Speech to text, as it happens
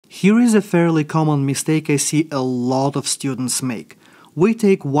Here is a fairly common mistake I see a lot of students make. We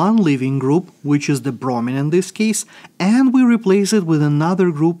take one leaving group, which is the bromine in this case, and we replace it with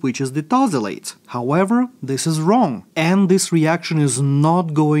another group, which is the tosylate. However, this is wrong, and this reaction is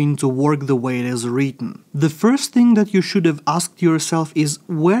not going to work the way it is written. The first thing that you should have asked yourself is,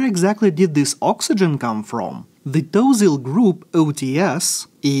 where exactly did this oxygen come from? The tosyl group, OTS,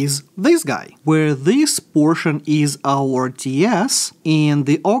 is this guy, where this portion is our TS and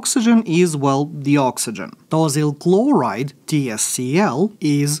the oxygen is, well, the oxygen. Tosyl chloride, TSCl,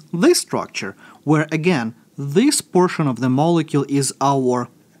 is this structure, where again, this portion of the molecule is our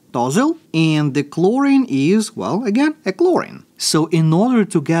tosyl and the chlorine is, well, again, a chlorine. So in order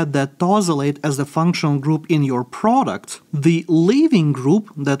to get that tosylate as the functional group in your product, the leaving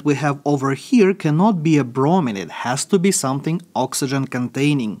group that we have over here cannot be a bromine, it has to be something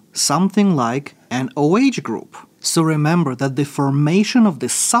oxygen-containing, something like an OH group. So remember that the formation of the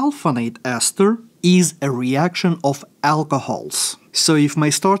sulfonate ester is a reaction of alcohols. So if my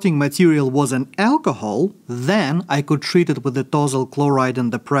starting material was an alcohol, then I could treat it with the tosyl chloride in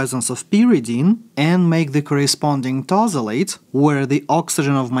the presence of pyridine and make the corresponding tosylate, where the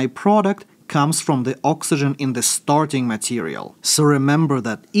oxygen of my product comes from the oxygen in the starting material. So remember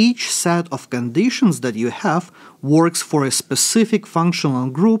that each set of conditions that you have works for a specific functional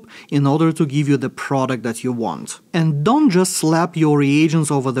group in order to give you the product that you want. And don't just slap your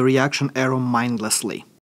reagents over the reaction arrow mindlessly.